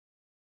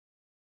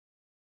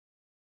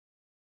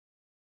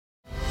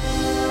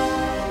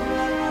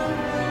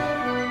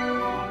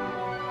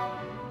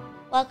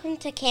Welcome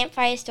to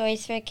Campfire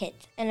Stories for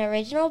Kids, an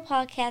original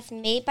podcast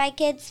made by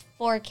kids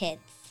for kids.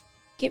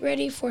 Get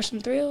ready for some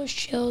thrills,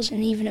 chills,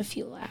 and even a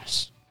few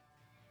laughs.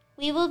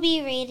 We will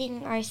be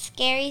reading our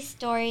scary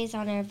stories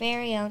on our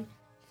very own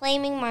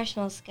Flaming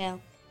Marshmallow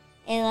scale.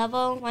 A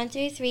level 1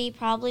 through 3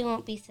 probably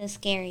won't be so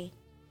scary.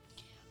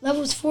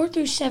 Levels 4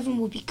 through 7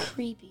 will be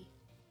creepy.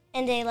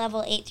 And a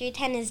level 8 through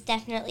 10 is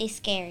definitely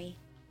scary.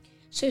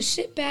 So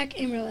sit back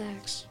and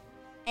relax.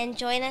 And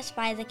join us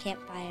by the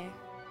campfire.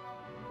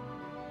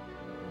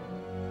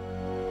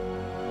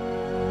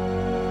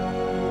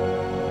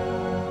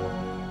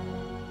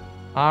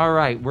 All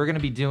right, we're going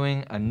to be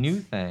doing a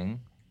new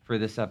thing for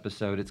this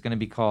episode. It's going to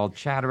be called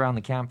Chat Around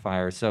the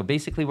Campfire. So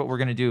basically what we're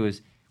going to do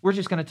is we're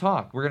just going to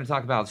talk. We're going to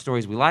talk about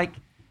stories we like,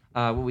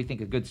 what we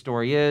think a good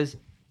story is,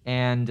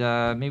 and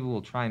maybe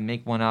we'll try and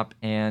make one up.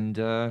 And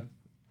how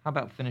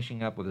about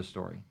finishing up with a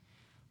story?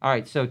 All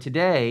right, so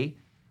today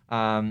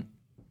I'm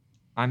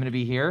going to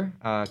be here,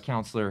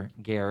 Counselor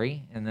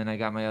Gary, and then I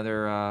got my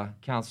other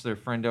counselor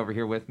friend over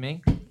here with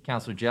me,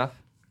 Counselor Jeff.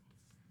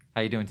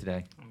 How you doing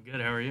today? I'm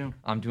good. How are you?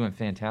 I'm doing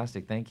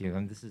fantastic. Thank you.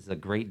 And this is a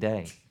great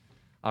day.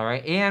 All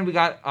right. And we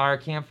got our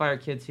Campfire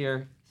kids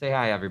here. Say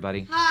hi,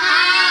 everybody.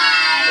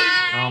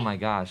 Hi. Oh, my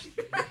gosh.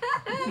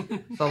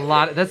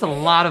 That's a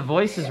lot of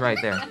voices right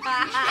there.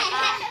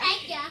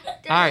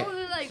 All right.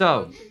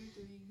 So,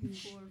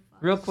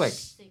 real quick.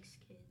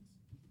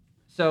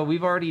 So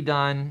we've already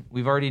done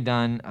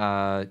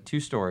 2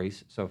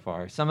 stories so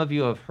far. Some of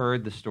you have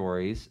heard the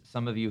stories.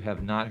 Some of you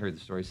have not heard the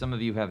stories. Some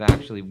of you have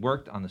actually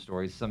worked on the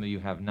stories. Some of you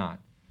have not.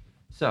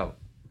 So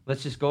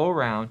let's just go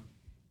around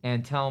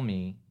and tell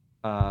me,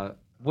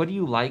 what do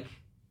you like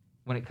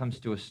when it comes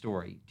to a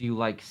story? Do you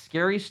like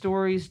scary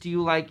stories? Do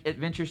you like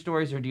adventure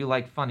stories? Or do you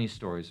like funny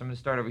stories? I'm going to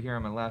start over here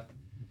on my left.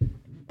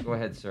 Go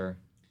ahead, sir.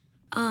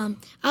 I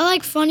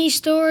like funny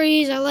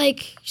stories. I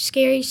like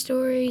scary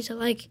stories. I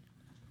like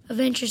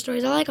adventure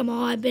stories. I like them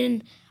all. I've been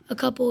in a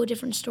couple of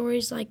different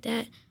stories like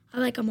that. I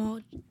like them all.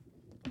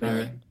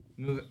 Really.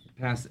 All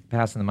right.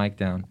 Passing the mic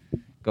down.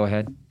 Go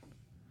ahead.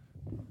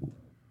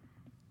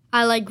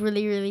 I like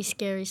really, really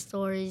scary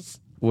stories.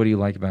 What do you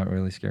like about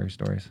really scary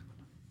stories?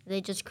 They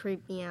just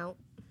creep me out.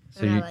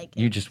 So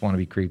you just want to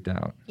be creeped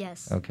out?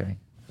 Yes. Okay.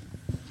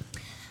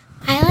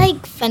 I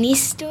like funny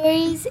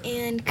stories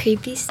and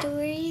creepy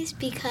stories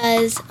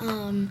because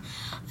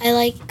I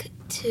like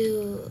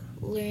to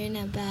learn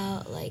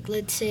about, like,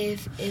 let's say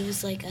if it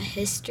was like a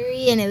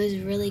history and it was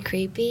really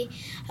creepy,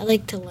 I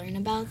like to learn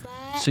about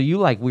that. So you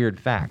like weird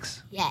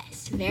facts?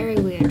 Yes, very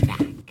weird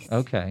facts.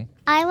 Okay.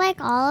 I like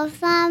all of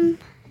them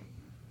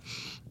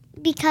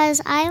because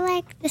I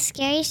like the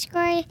scary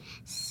stories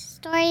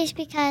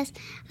because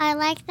I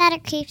like that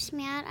it creeps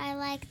me out. I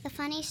like the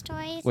funny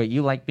stories. Wait,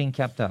 you like being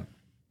kept up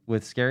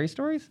with scary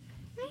stories?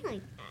 I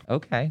like that.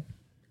 Okay.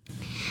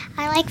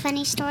 I like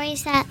funny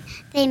stories that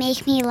they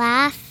make me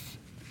laugh.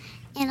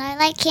 And I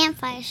like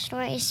campfire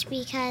stories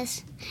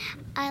because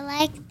I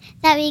like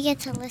that we get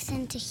to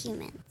listen to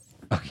humans.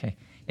 Okay.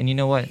 And you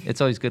know what?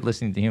 It's always good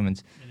listening to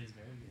humans. It is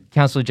very good.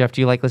 Counselor Jeff,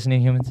 do you like listening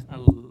to humans?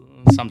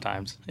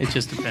 Sometimes. It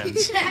just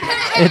depends.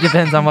 It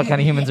depends on what kind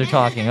of humans are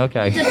talking.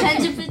 Okay.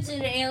 Depends if it's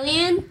an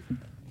alien.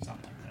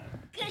 Something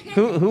like that.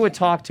 Who would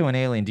talk to an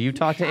alien? Do you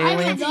talk to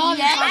aliens?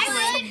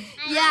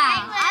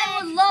 I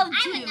would love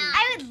to.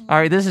 All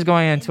right, this is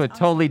going into a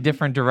totally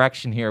different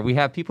direction here. We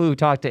have people who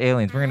talk to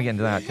aliens. We're going to get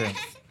into that, too.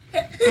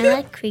 I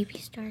like creepy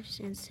stories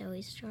and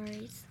silly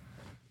stories.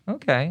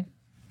 Okay.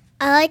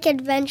 I like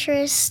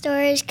adventurous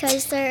stories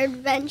because they're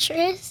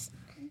adventurous.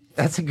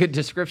 That's a good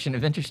description.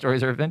 Adventure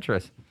stories are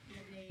adventurous.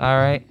 All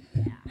right.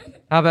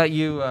 How about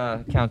you,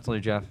 Counselor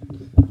Jeff?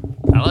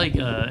 I like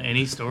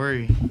any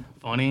story.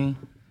 Funny,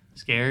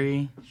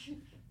 scary,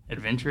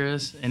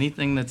 adventurous,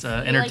 anything that's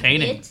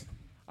entertaining.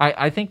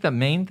 I think the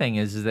main thing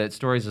is that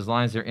stories, as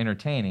long as they're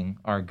entertaining,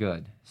 are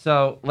good.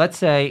 So let's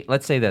say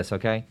this,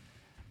 okay?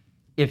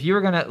 If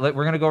we're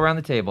gonna go around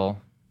the table,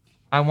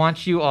 I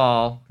want you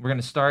all. We're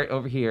gonna start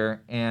over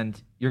here,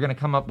 and you're gonna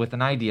come up with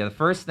an idea. The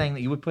first thing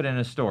that you would put in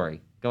a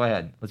story. Go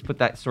ahead. Let's put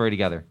that story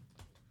together.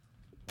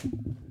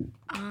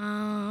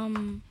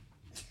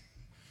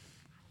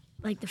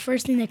 Like the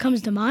first thing that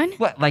comes to mind?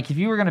 What? Like if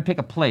you were gonna pick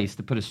a place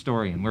to put a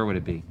story in, where would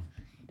it be?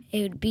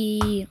 It would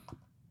be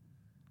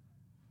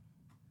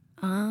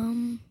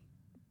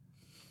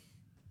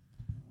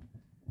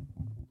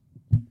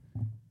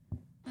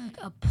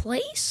a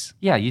place?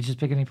 Yeah, you just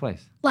pick any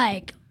place.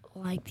 Like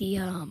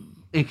the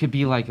It could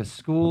be like a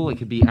school. It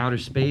could be outer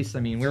space. I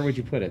mean, where would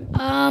you put it?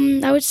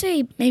 I would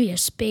say maybe a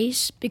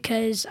space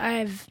because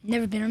I've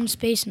never been on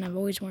space and I've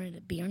always wanted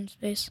to be on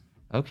space.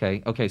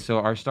 Okay. So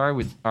our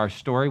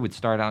story would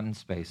start out in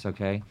space.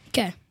 Okay.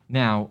 Okay.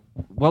 Now,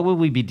 what will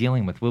we be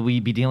dealing with? Will we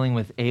be dealing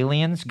with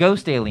aliens,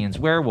 ghost aliens,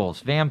 werewolves,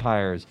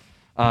 vampires?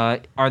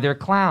 Are there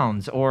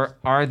clowns, or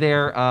are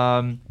there?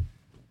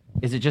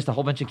 Is it just a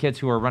whole bunch of kids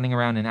who are running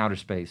around in outer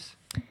space?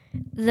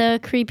 The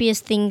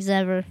creepiest things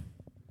ever.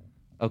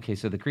 Okay,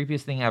 so the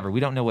creepiest thing ever. We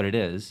don't know what it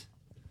is.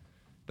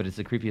 but it's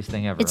the creepiest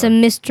thing ever. It's a right?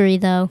 mystery,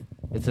 though.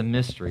 It's a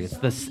mystery. It's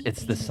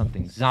this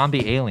something.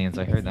 Zombie aliens.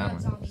 I heard that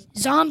one.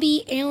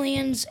 Zombie,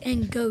 aliens,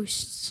 and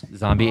ghosts.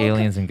 Zombie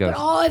aliens and But ghosts.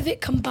 all of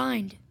it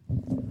combined.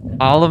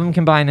 All of them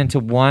combined into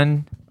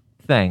one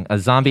thing. A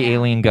zombie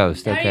alien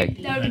ghost. Okay.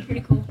 That would be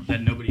pretty cool.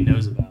 That nobody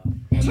knows about.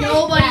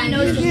 Nobody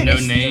knows. There's no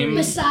name.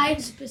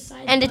 Besides.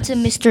 And it's a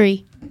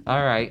mystery.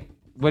 All right.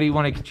 What do you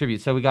want to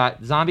contribute? So we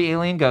got zombie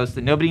alien ghost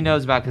that nobody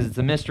knows about because it's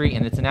a mystery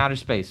and it's in outer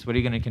space. What are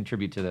you going to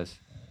contribute to this?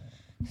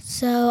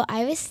 So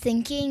I was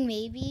thinking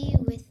maybe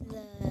with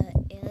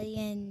the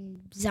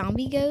alien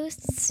zombie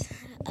ghosts,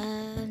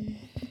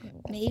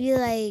 maybe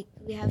like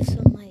we have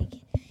some like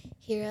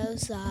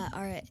heroes that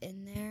are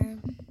in there.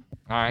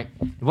 All right.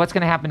 What's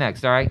going to happen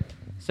next? All right.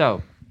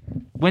 So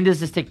when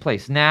does this take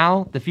place?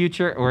 Now, the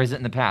future, or is it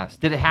in the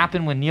past? Did it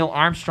happen when Neil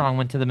Armstrong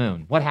went to the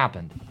moon? What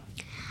happened?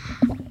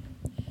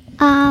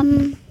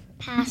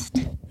 Past.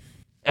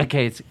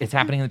 Okay, it's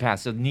happening in the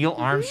past. So Neil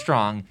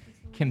Armstrong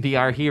can be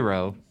our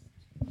hero,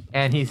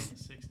 and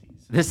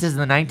this is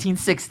the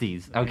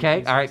 1960s.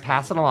 Okay, all right,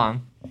 pass it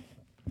along.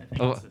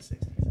 Oh,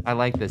 I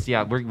like this.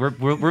 Yeah,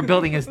 we're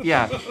building this.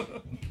 Yeah,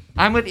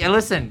 I'm with you.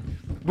 Listen,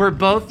 we're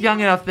both young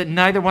enough that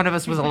neither one of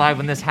us was alive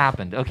when this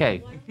happened.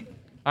 Okay,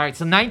 all right.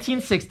 So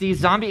 1960s,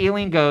 zombie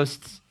alien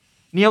ghosts.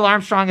 Neil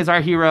Armstrong is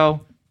our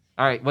hero.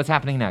 All right, what's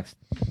happening next?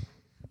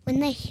 When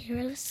the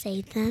heroes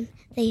save them,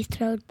 they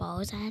throw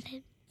balls at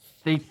him.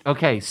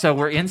 Okay, so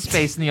we're in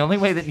space, and the only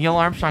way that Neil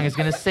Armstrong is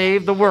going to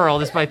save the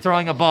world is by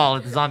throwing a ball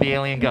at the zombie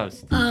alien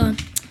ghost.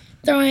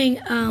 Throwing,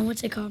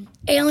 what's it called?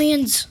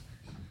 Aliens.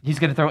 He's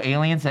going to throw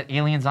aliens at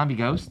alien zombie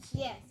ghosts?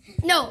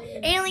 No,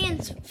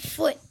 aliens'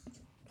 foot.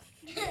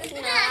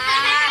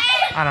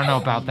 I don't know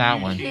about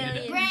that one.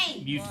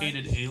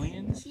 Mutated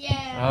aliens?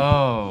 Yeah.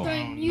 Oh.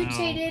 Throwing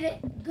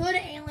mutated good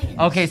aliens.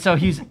 Okay, so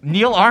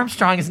Neil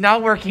Armstrong is now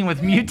working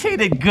with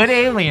mutated good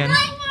aliens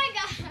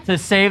to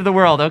save the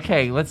world.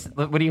 Okay,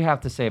 what do you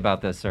have to say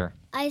about this, sir?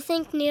 I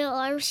think Neil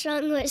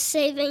Armstrong was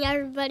saving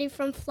everybody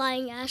from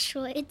flying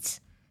asteroids.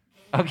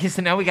 Okay,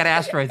 so now we got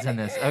asteroids in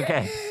this.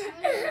 Okay.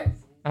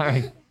 All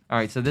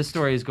right, so this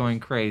story is going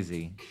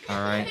crazy. All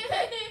right.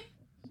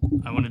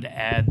 I wanted to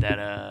add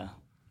that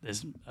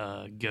this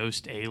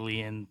ghost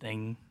alien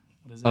thing.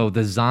 What is it? Oh,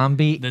 the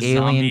zombie The alien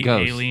zombie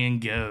ghost. alien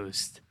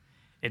ghost.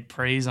 It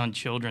preys on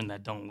children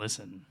that don't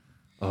listen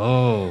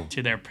Oh.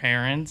 to their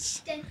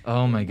parents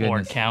Oh my or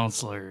goodness.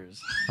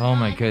 counselors. Oh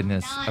my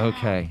goodness.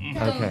 Okay.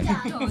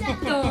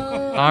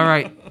 All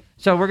right.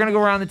 So we're gonna go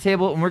around the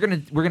table and we're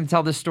gonna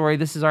tell this story.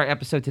 This is our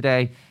episode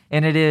today,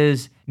 and it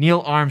is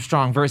Neil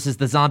Armstrong versus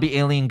the zombie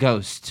alien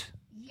ghost.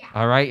 Yeah.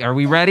 All right. Are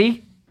we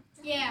ready?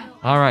 Yeah.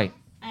 All right.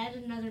 I had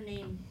another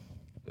name.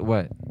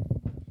 What?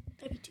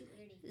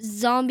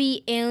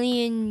 Zombie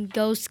alien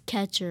ghost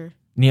catcher.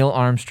 Neil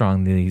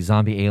Armstrong, the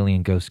zombie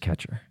alien ghost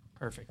catcher.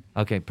 Perfect.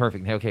 Okay,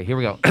 perfect. Okay, here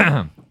we go.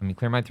 Let me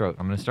clear my throat.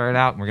 I'm gonna start it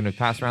out, and we're gonna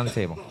pass around the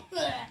table.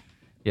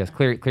 Yes,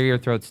 clear your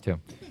throats too.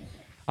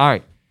 All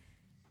right.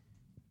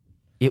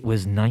 It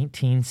was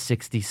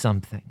 1960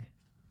 something,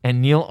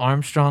 and Neil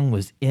Armstrong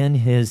was in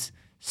his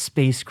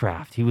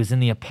spacecraft. He was in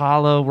the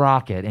Apollo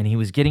rocket, and he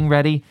was getting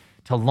ready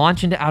to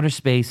launch into outer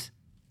space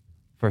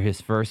for his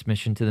first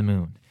mission to the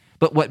moon.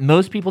 But what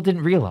most people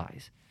didn't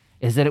realize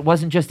is that it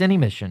wasn't just any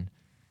mission.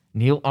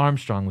 Neil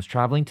Armstrong was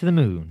traveling to the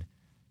moon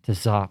to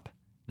stop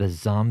the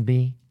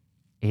zombie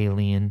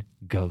alien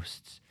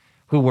ghosts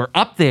who were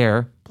up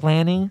there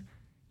planning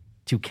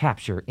to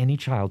capture any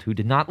child who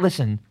did not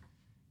listen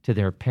to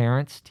their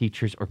parents,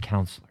 teachers, or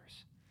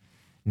counselors.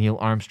 Neil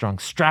Armstrong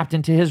strapped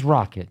into his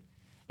rocket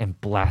and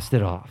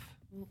blasted off.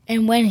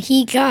 And when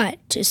he got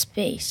to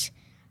space,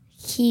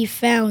 he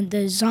found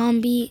the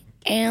zombie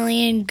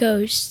alien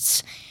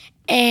ghosts,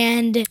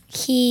 and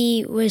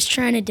he was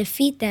trying to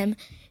defeat them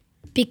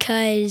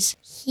because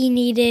he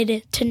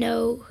needed to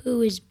know who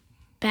was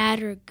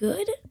bad or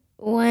good.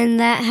 When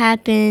that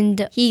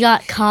happened, he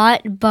got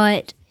caught,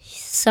 but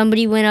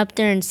somebody went up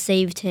there and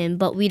saved him,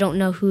 but we don't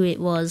know who it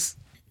was.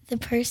 The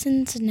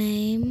person's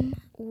name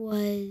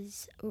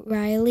was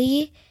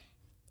Riley,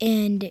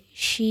 and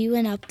she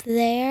went up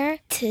there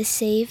to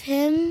save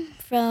him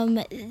from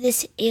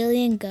this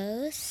alien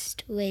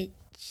ghost, which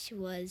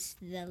was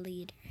the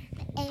leader.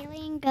 The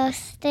alien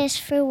ghost thirsts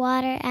for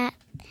water at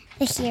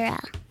the hero.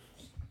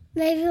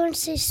 Maybe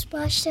once they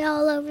splashed it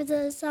all over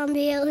the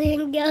zombie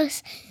alien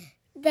ghost,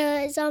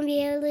 the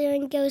zombie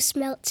alien ghost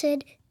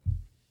melted.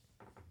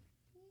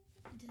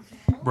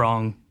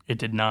 Wrong. It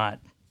did not.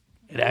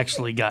 It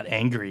actually got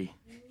angry.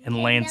 And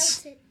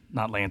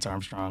not Lance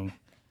Armstrong,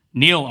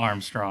 Neil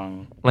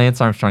Armstrong. Lance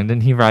Armstrong,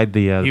 didn't he ride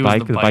the He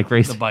bike, was the bike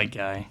race? The bike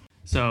guy.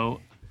 So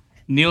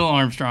Neil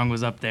Armstrong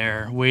was up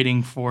there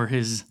waiting for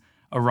his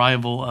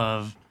arrival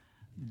of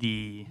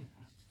the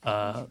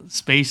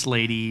space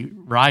lady,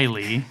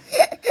 Riley,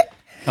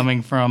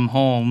 coming from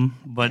home,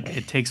 but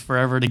it takes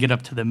forever to get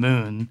up to the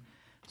moon.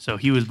 So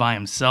he was by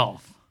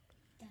himself.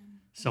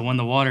 So when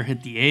the water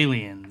hit the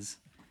aliens,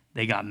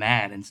 they got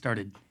mad and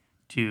started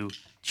to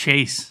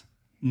chase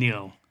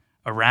Neil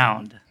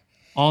around.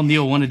 All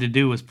Neil wanted to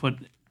do was put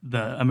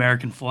the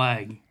American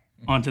flag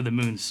onto the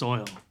moon's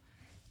soil.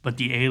 But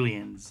the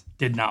aliens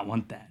did not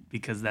want that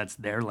because that's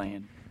their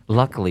land.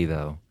 Luckily,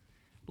 though,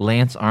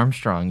 Lance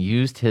Armstrong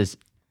used his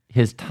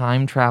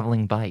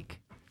time-traveling bike,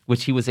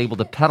 which he was able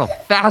to pedal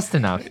fast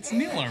enough. It's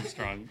Neil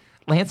Armstrong.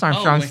 Lance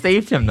Armstrong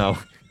saved him, though.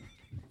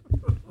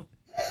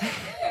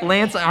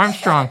 Lance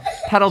Armstrong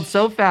pedaled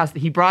so fast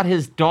that he brought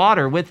his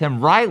daughter with him,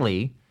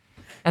 Riley,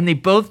 and they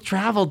both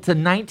traveled to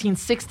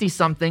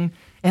 1960-something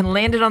and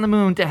landed on the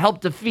moon to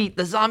help defeat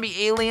the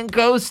zombie alien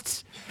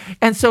ghosts.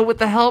 And so with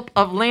the help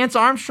of Lance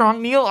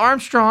Armstrong, Neil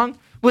Armstrong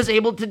was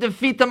able to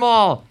defeat them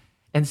all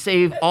and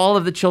save all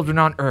of the children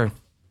on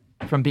Earth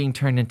from being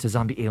turned into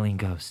zombie alien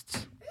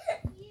ghosts.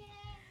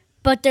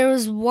 But there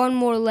was one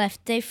more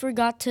left. They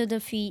forgot to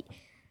defeat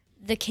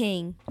the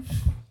king.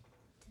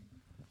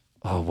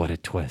 Oh, what a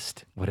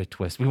twist. What a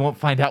twist. We won't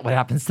find out what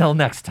happens till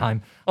next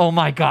time. Oh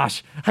my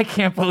gosh. I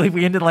can't believe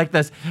we ended like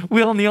this.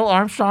 Will Neil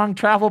Armstrong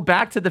travel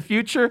back to the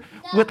future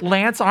with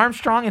Lance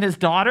Armstrong and his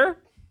daughter?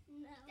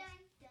 No.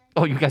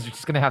 Oh, you guys are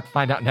just going to have to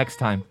find out next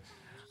time.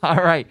 All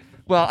right.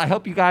 Well, I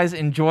hope you guys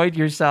enjoyed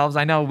yourselves.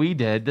 I know we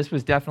did. This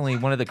was definitely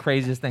one of the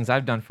craziest things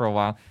I've done for a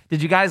while.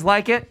 Did you guys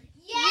like it?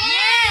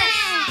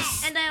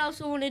 Yes! And I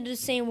also wanted to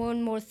say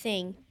one more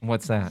thing.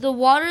 What's that? The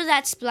water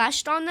that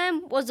splashed on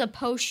them was a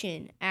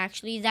potion,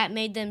 actually, that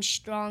made them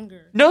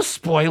stronger. No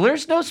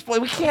spoilers. No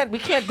spoilers. We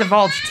can't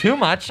divulge too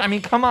much. I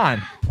mean, come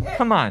on.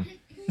 Come on.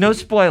 No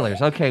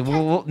spoilers. Okay,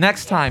 we'll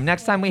next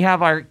time we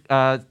have our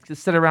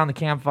sit around the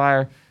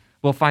campfire,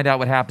 we'll find out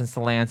what happens to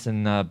Lance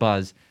and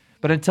Buzz.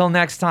 But until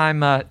next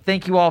time,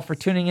 thank you all for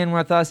tuning in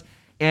with us.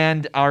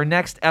 And our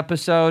next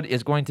episode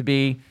is going to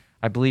be,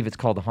 I believe it's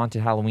called The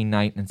Haunted Halloween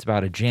Night, and it's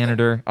about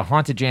a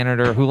haunted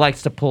janitor who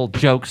likes to pull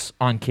jokes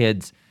on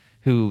kids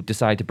who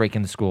decide to break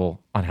into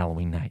school on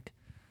Halloween night.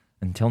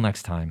 Until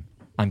next time,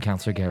 I'm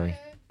Counselor Gary.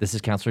 This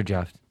is Counselor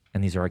Jeff,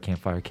 and these are our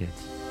Campfire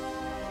Kids.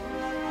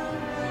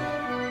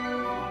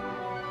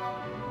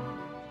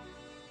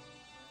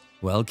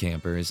 Well,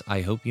 campers,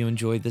 I hope you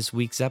enjoyed this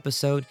week's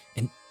episode,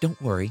 and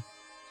don't worry,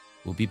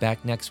 we'll be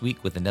back next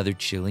week with another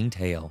chilling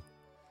tale.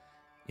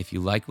 If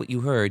you like what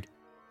you heard,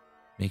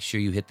 make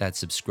sure you hit that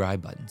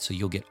subscribe button so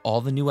you'll get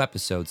all the new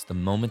episodes the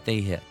moment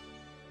they hit.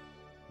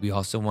 We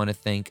also want to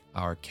thank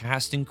our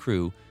cast and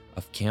crew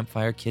of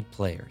Campfire Kid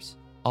players.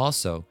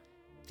 Also,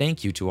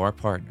 thank you to our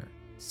partner,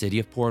 City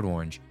of Port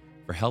Orange,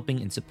 for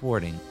helping and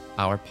supporting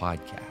our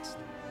podcast.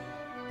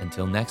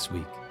 Until next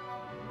week,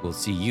 we'll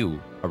see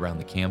you around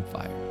the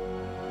campfire.